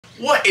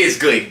What is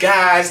good,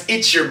 guys?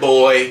 It's your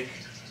boy,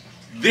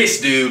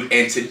 this dude,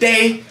 and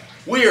today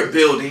we are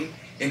building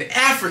an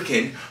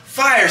African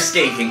fire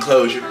skink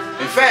enclosure.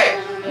 In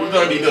fact, we're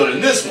going to be building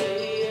this one,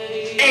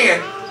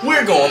 and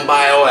we're going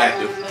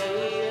bioactive.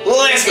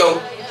 Let's go.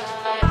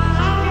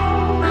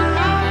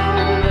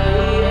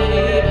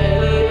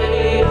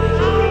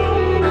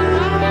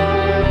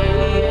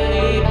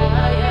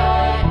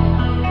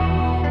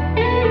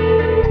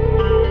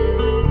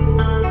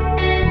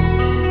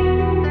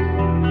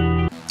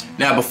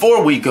 Now,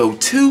 before we go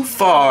too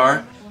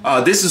far,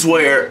 this is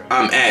where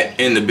I'm at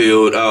in the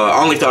build. I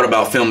only thought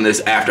about filming this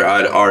after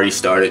I'd already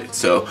started,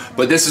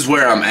 but this is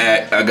where I'm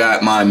at. I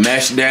got my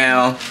mesh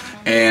down,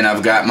 and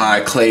I've got my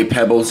clay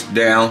pebbles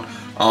down.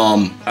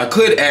 I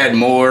could add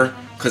more,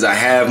 because I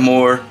have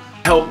more.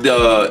 Help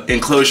the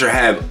enclosure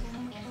have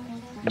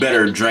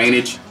better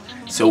drainage,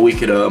 so we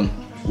could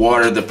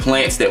water the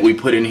plants that we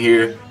put in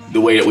here the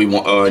way that we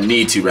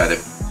need to, rather.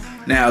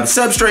 Now, the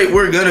substrate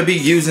we're gonna be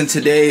using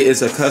today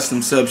is a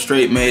custom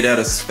substrate made out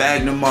of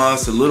sphagnum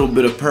moss, a little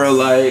bit of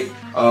perlite,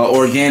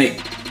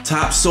 organic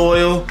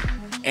topsoil,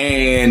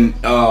 and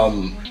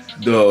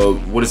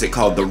what is it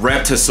called? The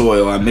Reptile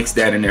soil. I mixed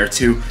that in there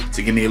too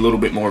to give me a little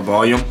bit more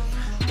volume.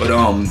 But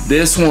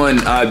this one,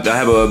 I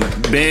have a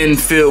bin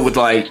filled with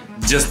like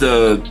just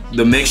the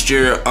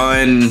mixture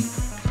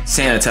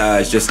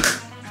unsanitized, just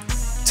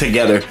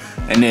together.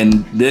 And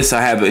then this, I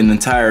have an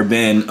entire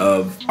bin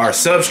of our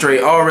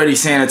substrate already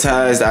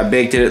sanitized. I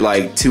baked it at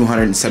like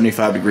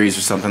 275 degrees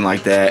or something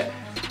like that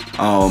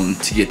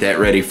to get that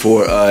ready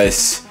for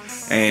us.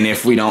 And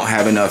if we don't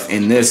have enough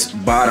in this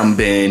bottom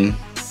bin,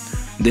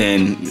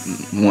 then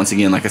once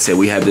again, like I said,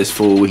 we have this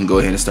full. We can go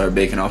ahead and start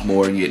baking off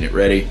more and getting it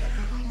ready.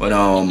 But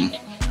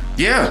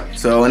yeah,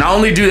 so, and I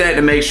only do that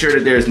to make sure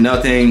that there's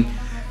nothing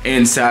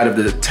inside of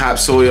the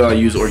topsoil. I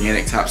use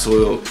organic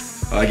topsoil.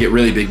 I get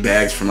really big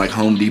bags from like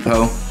Home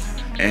Depot.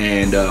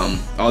 And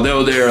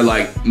although there are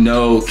like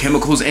no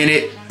chemicals in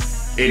it,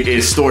 it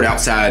is stored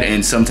outside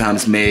and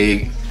sometimes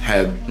may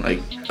have like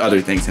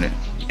other things in it,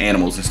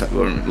 animals and stuff,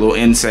 little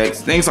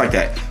insects, things like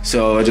that.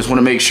 So I just want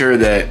to make sure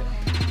that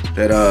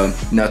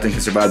nothing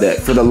can survive that.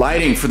 For the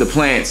lighting for the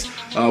plants,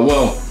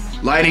 well,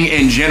 lighting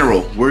in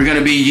general, we're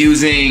gonna be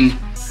using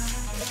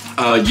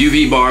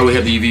UV bar. We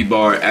have the UV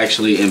bar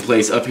actually in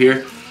place up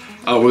here.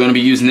 We're gonna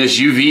be using this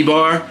UV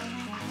bar.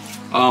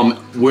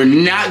 We're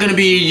not gonna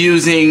be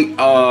using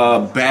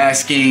a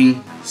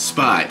basking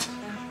spot.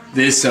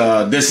 This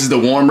is the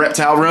warm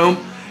reptile room,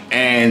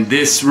 and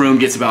this room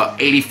gets about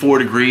 84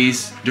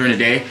 degrees during the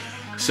day.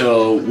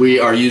 So we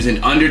are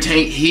using under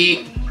tank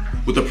heat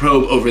with the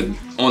probe over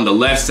on the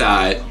left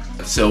side.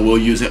 So we'll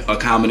use a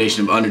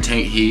combination of under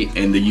tank heat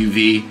and the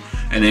UV.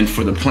 And then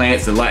for the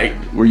plants, the light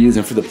we're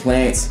using for the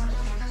plants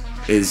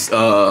is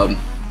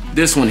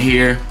this one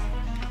here.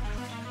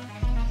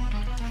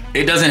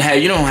 It doesn't have,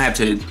 you don't have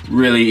to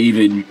really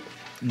even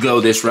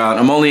go this route.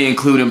 I'm only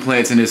including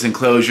plants in this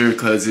enclosure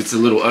because it's a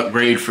little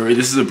upgrade for,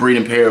 this is a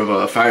breeding pair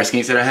of fire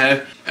skinks that I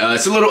have.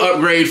 It's a little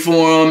upgrade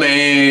for them,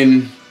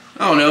 and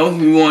I don't know,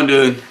 we wanted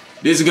to,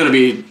 this is gonna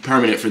be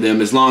permanent for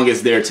them as long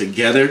as they're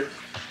together.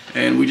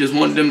 And we just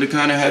wanted them to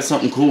kind of have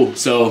something cool.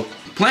 So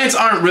plants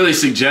aren't really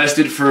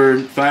suggested for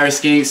fire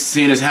skinks,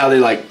 seeing as how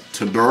they like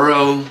to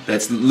burrow.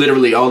 That's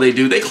literally all they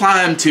do. They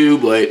climb too,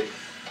 but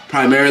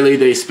primarily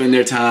they spend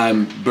their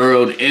time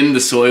burrowed in the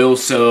soil.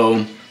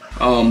 So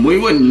we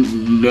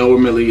wouldn't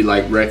normally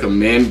like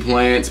recommend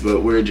plants,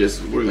 but we're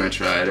gonna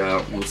try it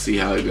out. We'll see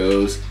how it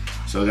goes.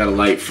 So I got a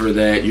light for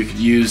that. You could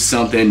use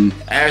something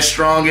as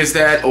strong as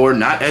that or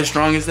not as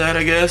strong as that,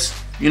 I guess.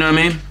 You know what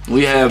I mean?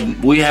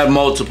 We have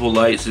multiple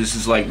lights. This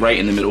is like right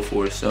in the middle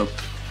for us. So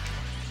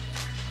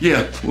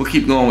yeah, we'll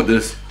keep going with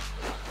this.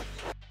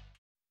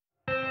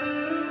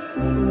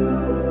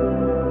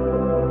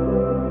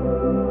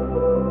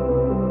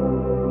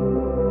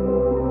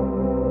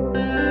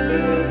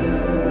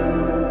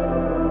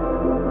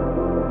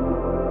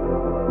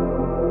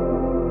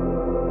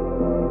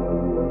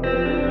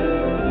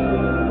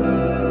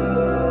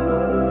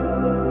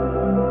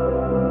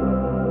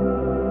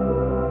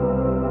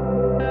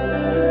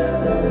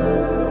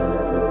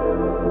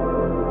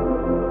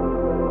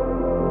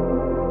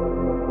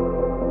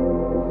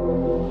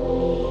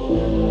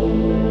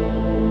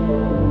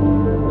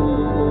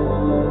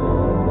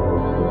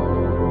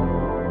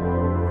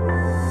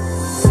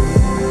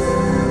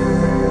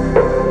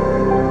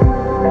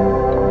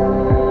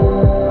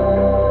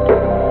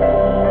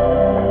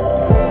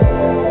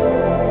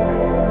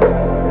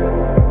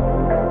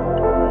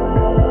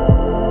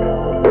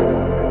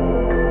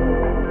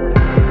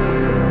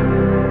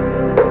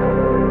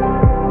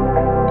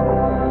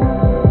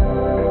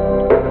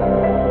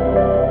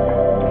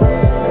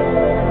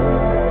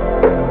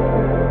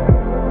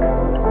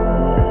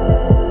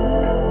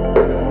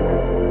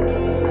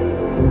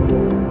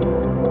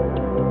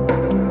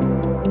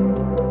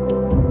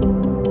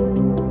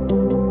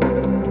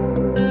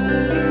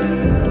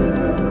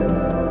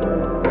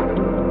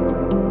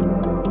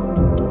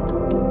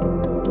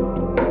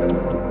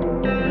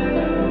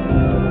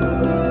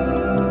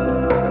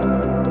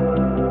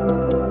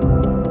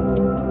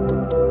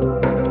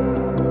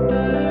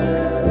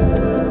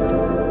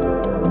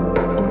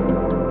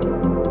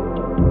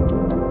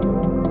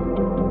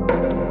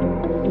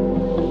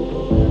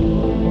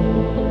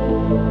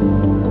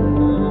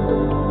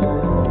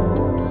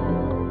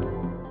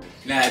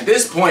 at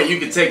this point, you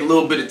can take a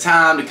little bit of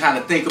time to kind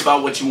of think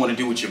about what you want to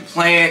do with your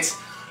plants.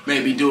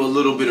 Maybe do a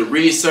little bit of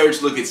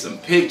research, look at some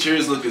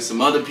pictures, look at some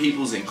other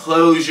people's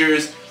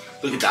enclosures,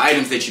 look at the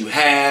items that you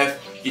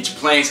have, get your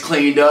plants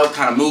cleaned up,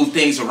 kind of move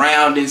things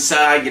around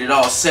inside, get it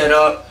all set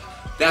up.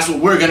 That's what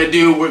we're gonna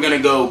do. We're gonna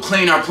go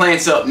clean our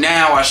plants up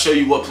now. I'll show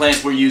you what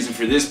plants we're using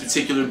for this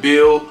particular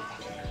build.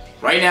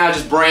 Right now,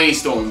 just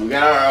brainstorming. We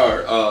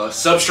got our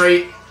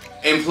substrate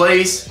in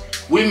place.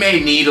 We may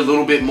need a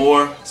little bit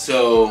more,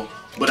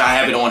 but I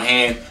have it on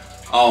hand.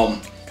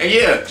 And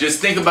yeah,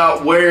 just think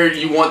about where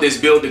you want this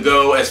build to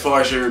go as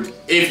far as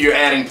if you're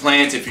adding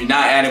plants. If you're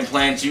not adding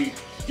plants, you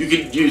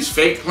could use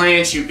fake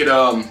plants. You could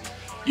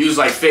use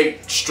like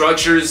fake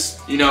structures,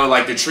 you know,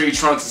 like the tree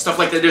trunks and stuff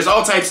like that. There's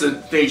all types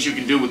of things you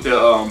can do with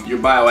your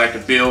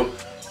bioactive build,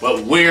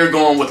 but we're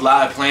going with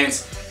live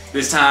plants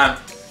this time.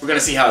 We're gonna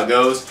see how it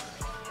goes.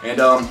 And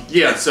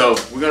yeah, so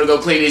we're gonna go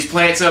clean these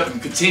plants up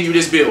and continue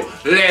this build.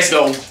 Let's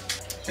go.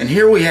 And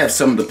here we have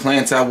some of the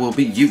plants I will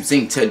be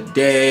using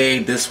today.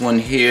 This one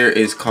here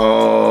is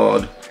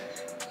called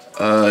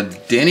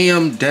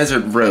Denium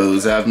Desert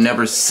Rose. I've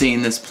never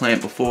seen this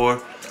plant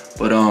before,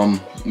 but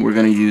we're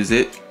gonna use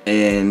it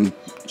and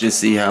just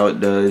see how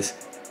it does.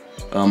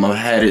 I've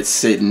had it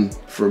sitting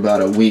for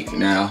about a week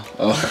now.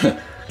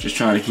 Just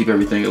trying to keep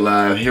everything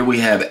alive. Here we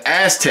have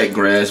Aztec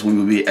grass we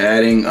will be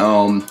adding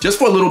just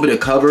for a little bit of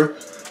cover.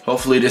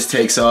 Hopefully this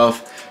takes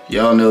off.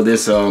 Y'all know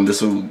this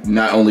this will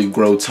not only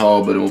grow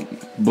tall, but it'll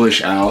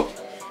bush out.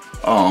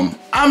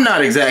 I'm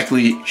not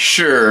exactly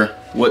sure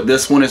what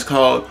this one is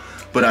called,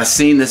 but I've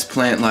seen this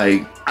plant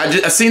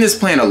I've seen this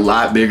plant a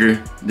lot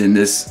bigger than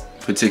this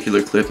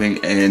particular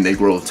clipping, and they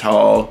grow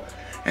tall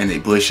and they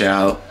bush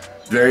out.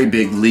 Very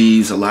big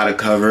leaves, a lot of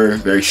cover,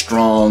 very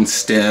strong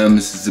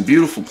stems. It's a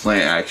beautiful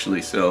plant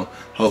actually, so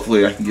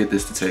hopefully I can get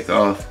this to take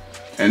off.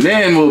 And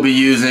then we'll be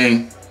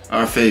using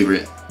our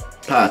favorite,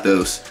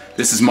 pothos.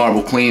 This is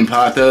Marble Queen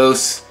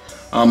pothos.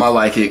 I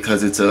like it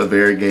because it's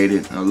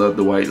variegated. I love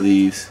the white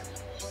leaves.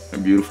 They're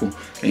beautiful.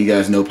 And you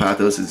guys know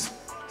pothos is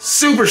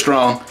super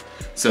strong.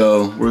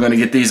 So we're gonna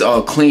get these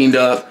all cleaned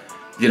up,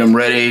 get them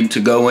ready to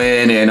go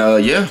in,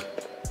 and yeah,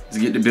 let's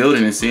get to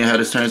building and seeing how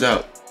this turns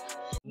out.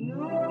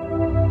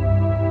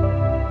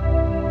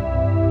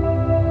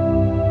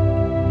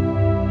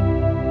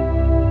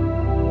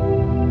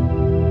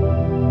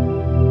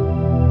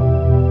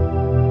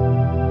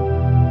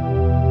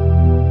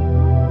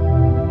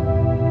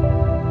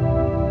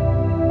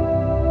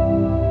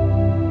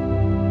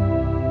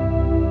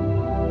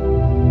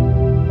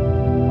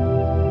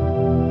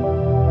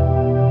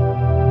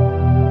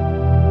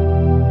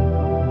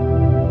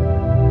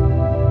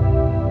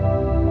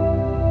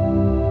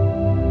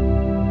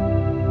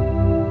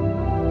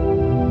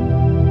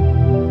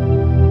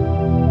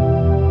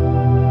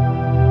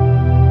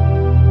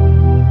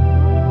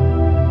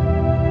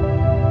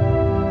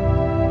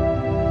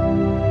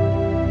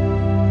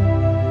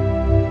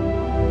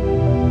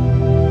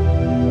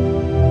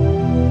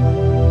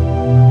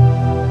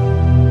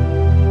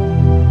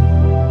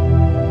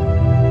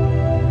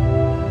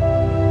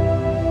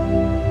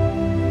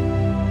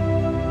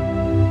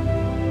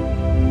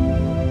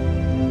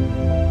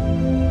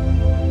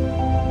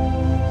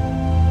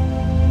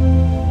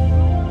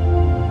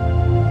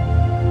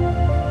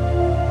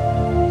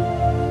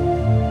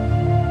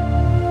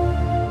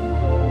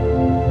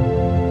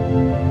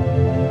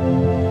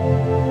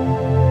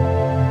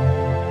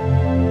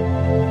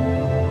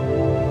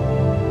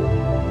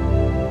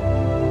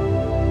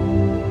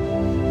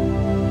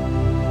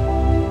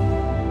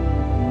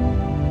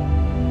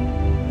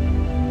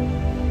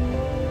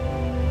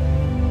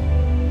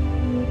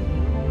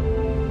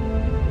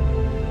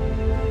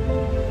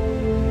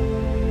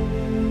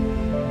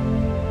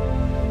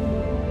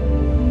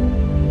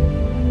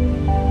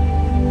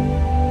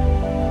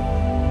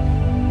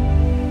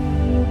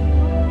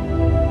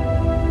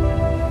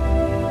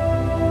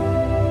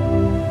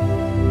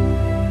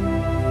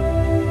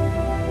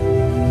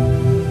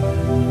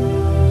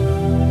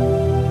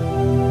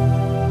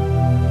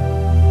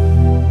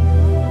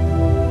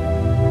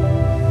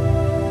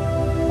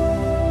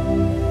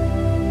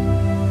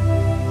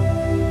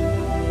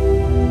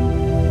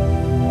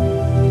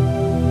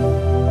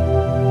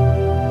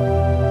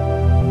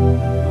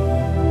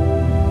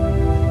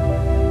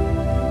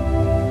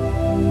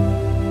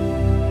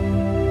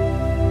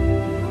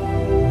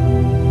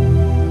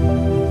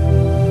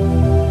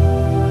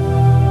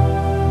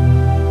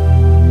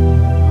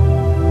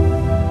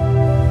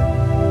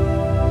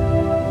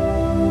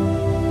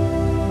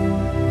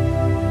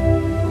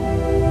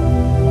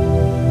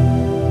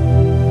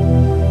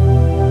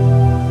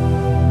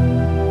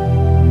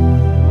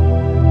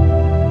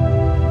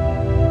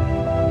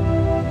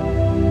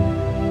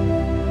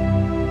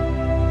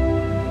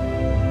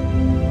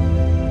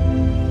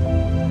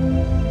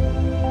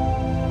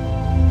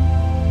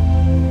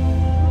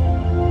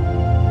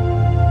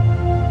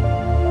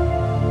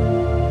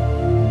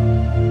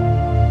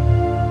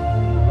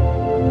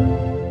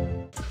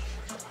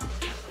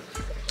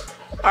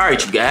 All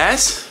right, you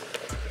guys.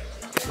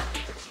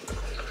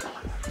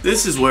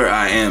 this is where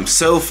I am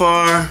so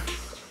far.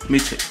 Let me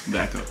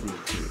back up real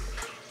quick.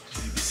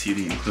 You can see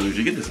the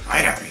enclosure. Get this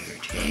light out of here,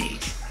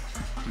 jeez.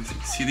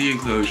 See the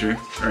enclosure,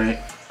 right?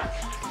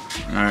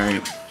 All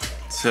right.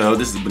 So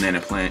this is a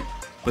banana plant,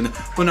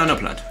 banana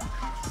plant.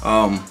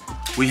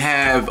 We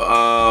have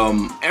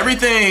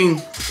everything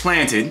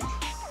planted.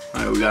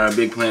 All right, we got our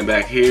big plant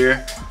back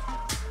here,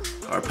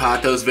 our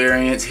pothos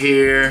variants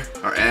here,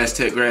 our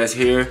Aztec grass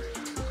here,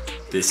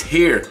 this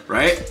here,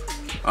 right?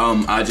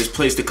 I just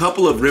placed a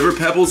couple of river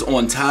pebbles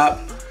on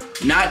top,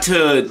 not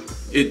to,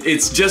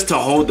 it's just to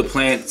hold the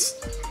plants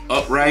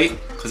upright,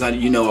 because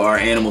you know our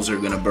animals are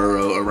gonna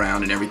burrow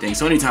around and everything.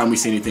 So anytime we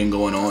see anything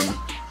going on,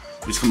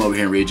 we just come over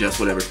here and readjust,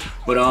 whatever.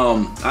 But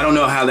I don't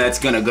know how that's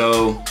gonna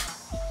go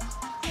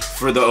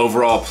for the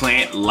overall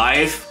plant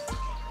life.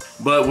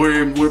 But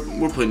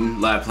we're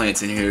putting live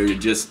plants in here,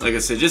 just like I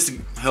said, just to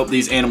help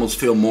these animals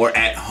feel more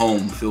at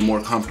home, feel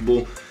more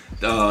comfortable.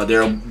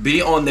 They'll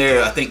be on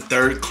their, I think,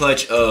 3rd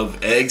clutch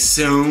of eggs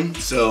soon.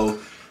 So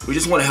we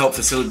just want to help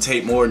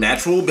facilitate more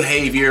natural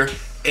behavior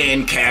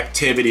in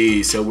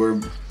captivity. So we're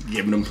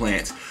giving them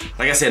plants.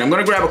 Like I said, I'm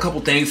gonna grab a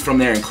couple things from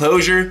their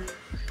enclosure,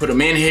 put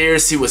them in here,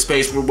 see what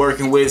space we're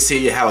working with,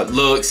 see how it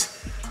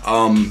looks.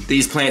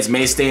 These plants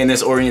may stay in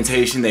this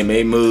orientation, they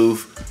may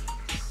move,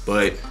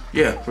 but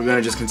yeah, we're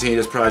gonna just continue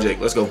this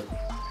project. Let's go.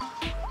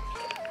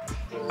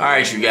 All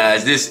right, you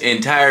guys, this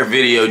entire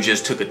video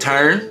just took a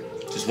turn,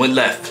 just went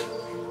left.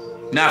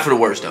 Not for the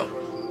worst though.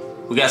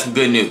 We got some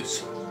good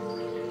news.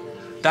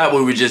 Thought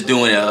we were just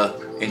doing a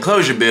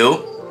enclosure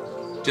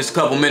build. Just a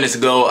couple minutes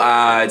ago,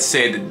 I'd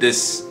said that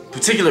this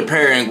particular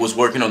pairing was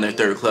working on their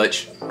 3rd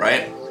clutch,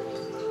 right?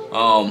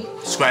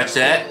 Scratch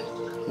that.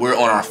 We're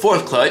on our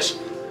 4th clutch,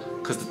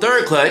 because the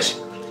 3rd clutch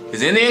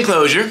is in the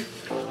enclosure.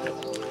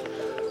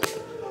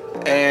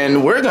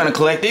 And we're gonna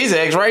collect these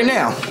eggs right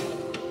now.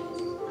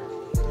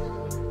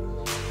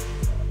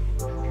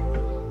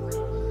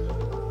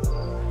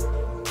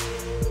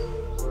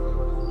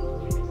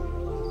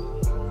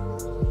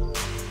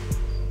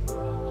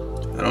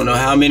 I don't know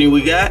how many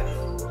we got.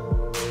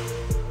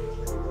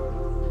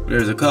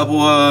 There's a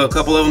couple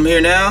of them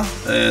here now.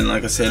 And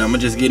like I said, I'm gonna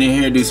just get in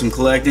here and do some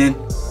collecting.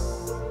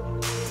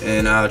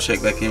 And I'll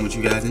check back in with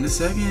you guys in a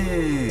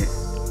second.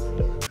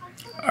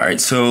 All right,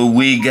 so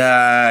we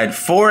got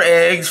 4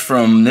 eggs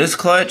from this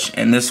clutch,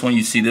 and this one,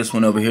 you see this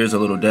one over here is a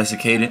little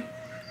desiccated.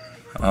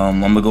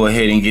 I'm gonna go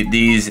ahead and get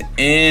these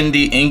in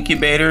the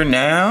incubator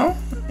now,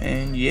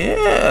 and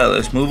yeah,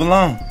 let's move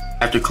along.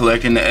 After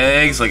collecting the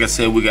eggs, like I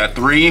said, we got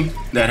 3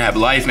 that have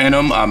life in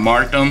them. I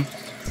marked them,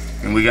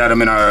 and we got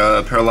them in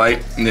our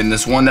perlite. And then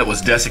this one that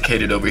was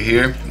desiccated over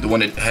here, the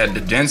one that had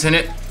the dents in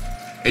it,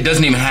 it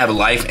doesn't even have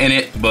life in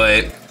it,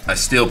 but I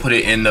still put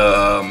it in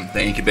the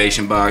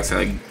incubation box.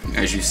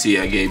 As you see,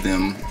 I gave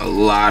them a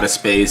lot of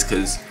space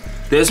because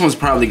this one's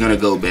probably gonna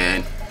go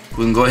bad.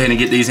 We can go ahead and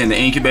get these in the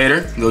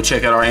incubator, go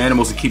check out our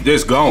animals and keep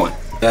this going.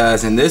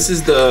 Guys, and this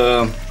is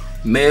the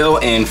male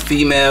and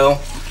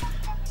female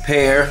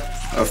pair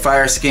of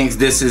fire skinks.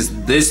 This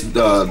is this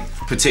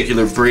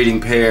particular breeding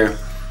pair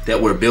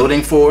that we're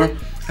building for.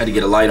 I had to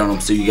get a light on them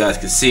so you guys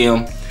can see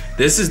them.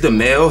 This is the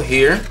male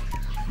here.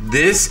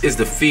 This is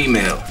the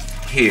female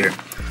here.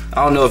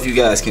 I don't know if you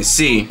guys can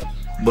see,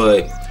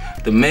 but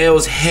the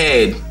male's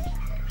head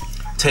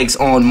takes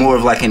on more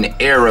of like an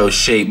arrow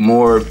shape,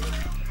 more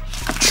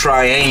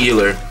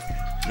triangular,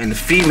 and the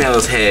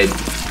female's head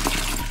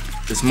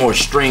is more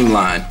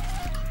streamlined,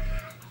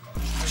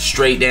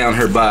 straight down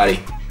her body.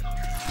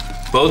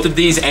 Both of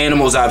these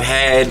animals I've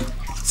had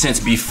since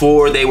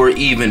before they were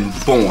even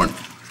born.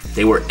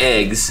 They were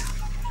eggs,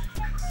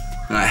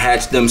 and I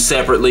hatched them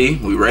separately.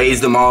 We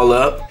raised them all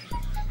up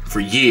for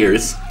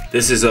years.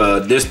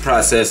 This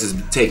process has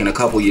taken a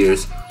couple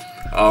years,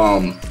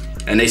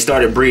 and they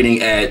started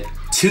breeding at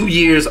 2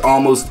 years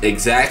almost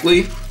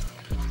exactly,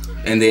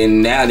 and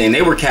then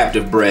they were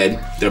captive bred.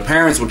 Their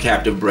parents were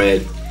captive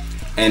bred,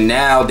 and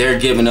now they're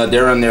giving up.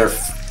 They're on their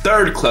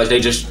 3rd clutch. They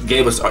just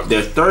gave us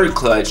their 3rd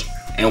clutch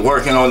and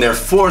working on their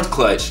 4th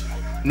clutch.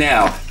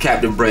 Now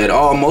captive bred,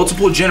 all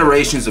multiple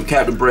generations of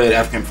captive bred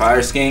African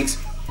fire skinks.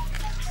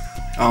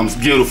 It's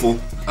beautiful,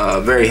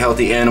 very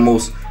healthy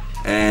animals.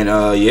 And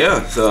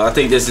yeah, so I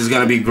think this is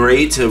gonna be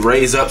great to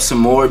raise up some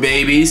more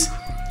babies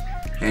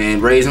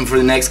and raise them for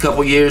the next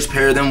couple years,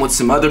 pair them with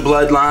some other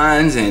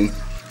bloodlines,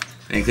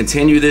 and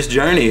continue this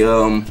journey.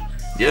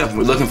 Yeah,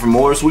 we're looking for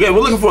more. So we're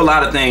looking for a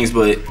lot of things,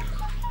 but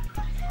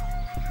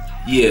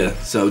yeah.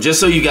 So just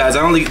so you guys,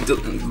 I only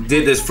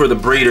did this for the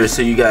breeders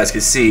so you guys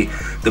can see.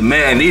 The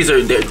man,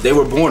 they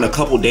were born a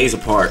couple days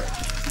apart.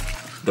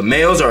 The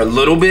males are a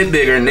little bit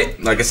bigger,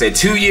 and like I said,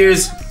 2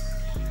 years,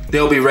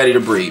 they'll be ready to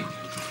breed.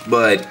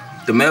 But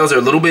the males are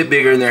a little bit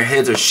bigger and their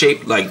heads are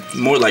shaped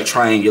more like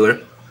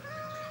triangular.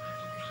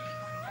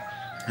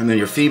 And then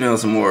your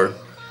females are more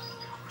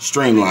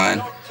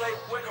streamlined,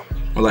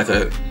 or like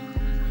a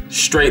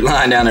straight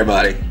line down their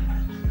body.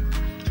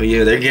 So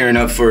yeah, they're gearing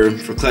up for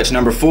clutch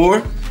number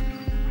 4.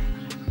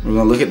 We're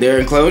gonna look at their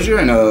enclosure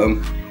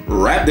and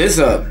wrap this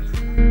up.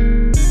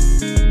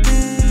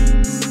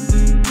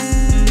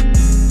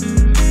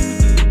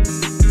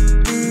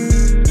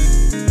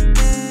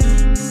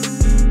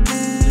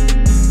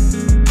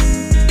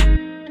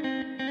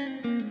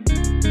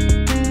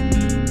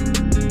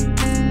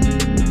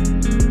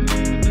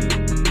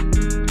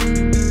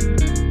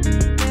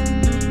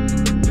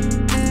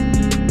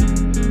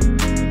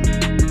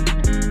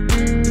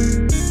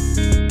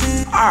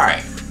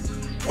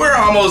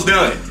 almost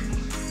done.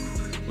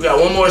 We got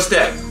one more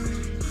step.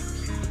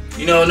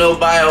 You know, no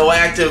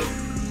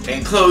bioactive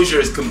enclosure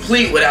is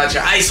complete without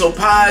your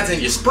isopods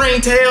and your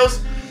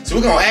springtails. So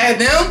we're gonna add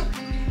them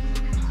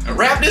and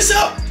wrap this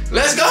up.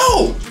 Let's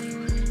go.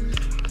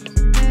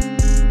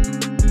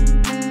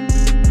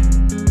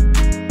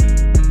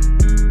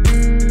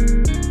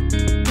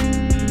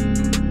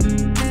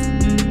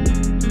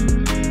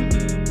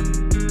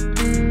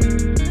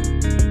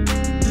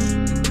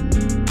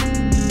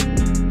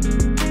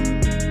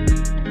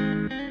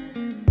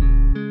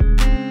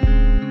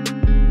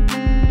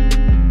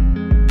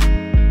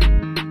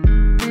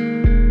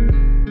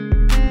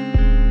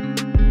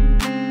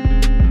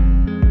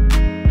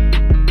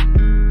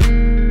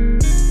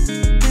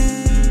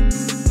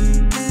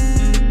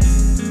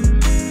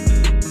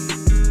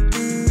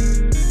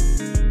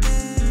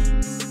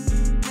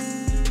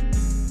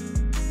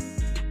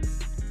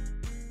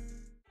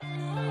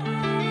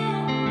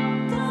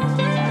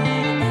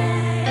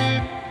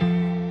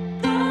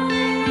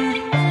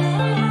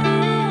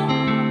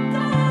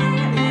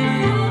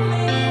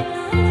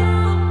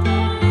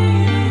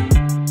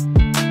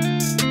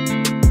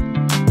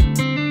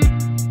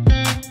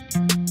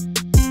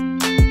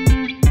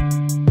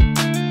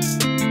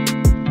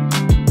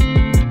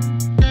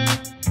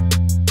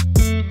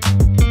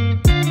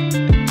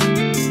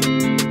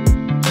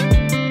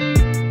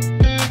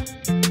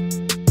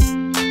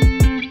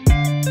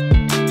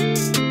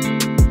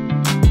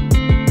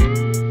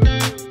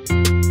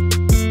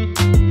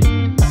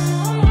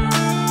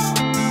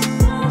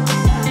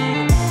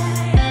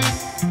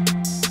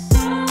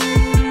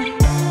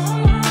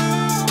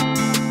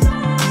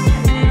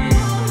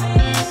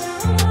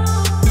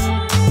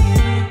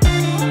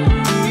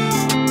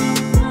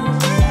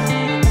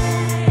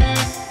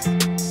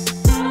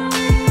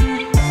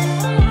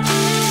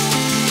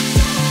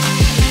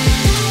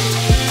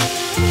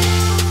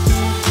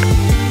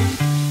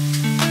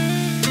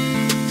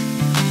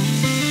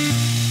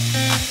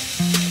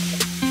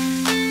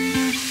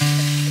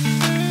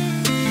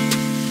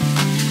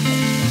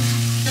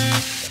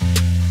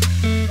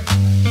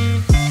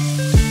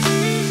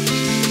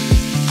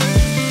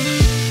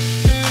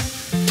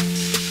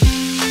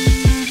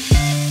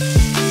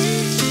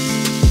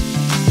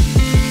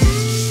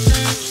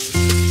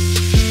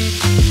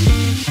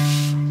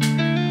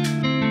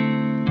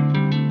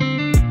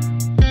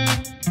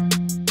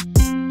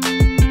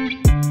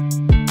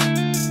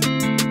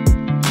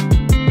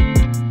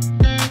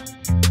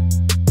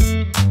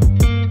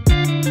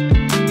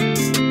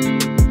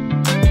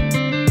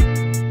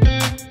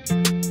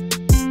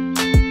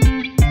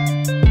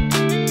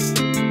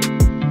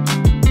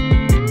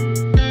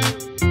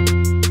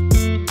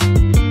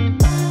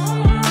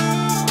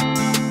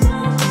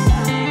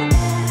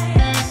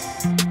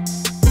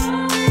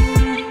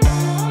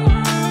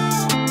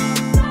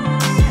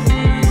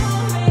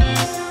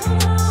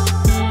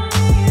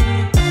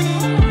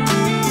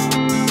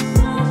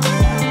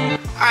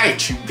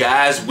 Alright, you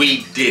guys,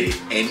 we did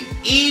it.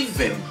 And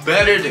even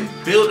better than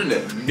building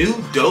a new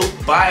dope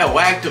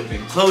bioactive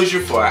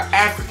enclosure for our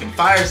African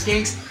fire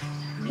skinks,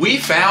 we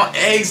found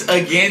eggs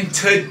again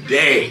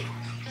today.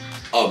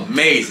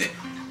 Amazing.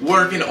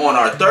 Working on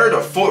our third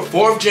or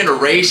fourth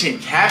generation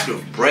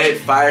captive bred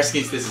fire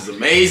skinks. This is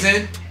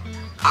amazing.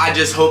 I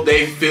just hope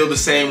they feel the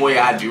same way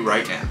I do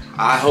right now.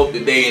 I hope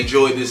that they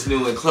enjoy this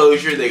new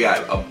enclosure. They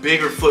got a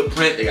bigger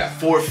footprint. They got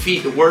 4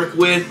 feet to work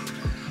with.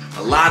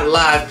 A lot of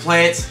live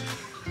plants.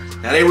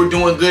 Now they were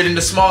doing good in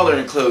the smaller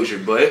enclosure,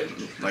 but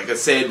like I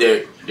said,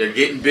 they're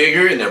getting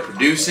bigger and they're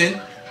producing.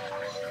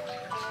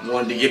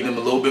 Wanted to give them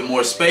a little bit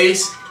more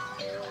space.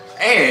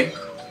 And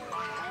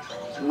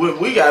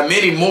we got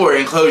many more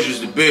enclosures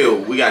to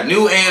build. We got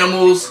new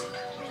animals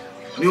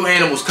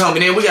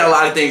coming in. We got a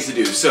lot of things to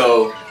do.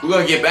 So we're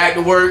gonna get back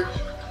to work.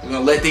 We're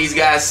gonna let these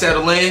guys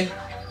settle in.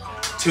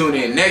 Tune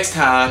in next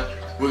time.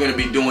 We're gonna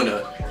be doing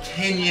a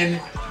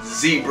Kenyan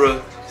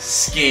zebra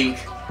skink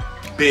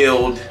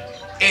build.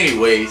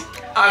 Anyways,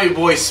 I'm your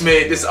boy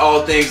Smith. This is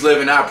All Things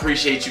Living. I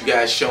appreciate you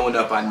guys showing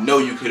up. I know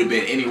you could have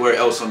been anywhere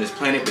else on this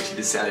planet, but you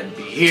decided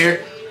to be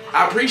here.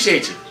 I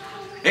appreciate you.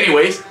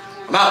 Anyways,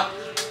 I'm out.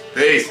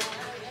 Peace.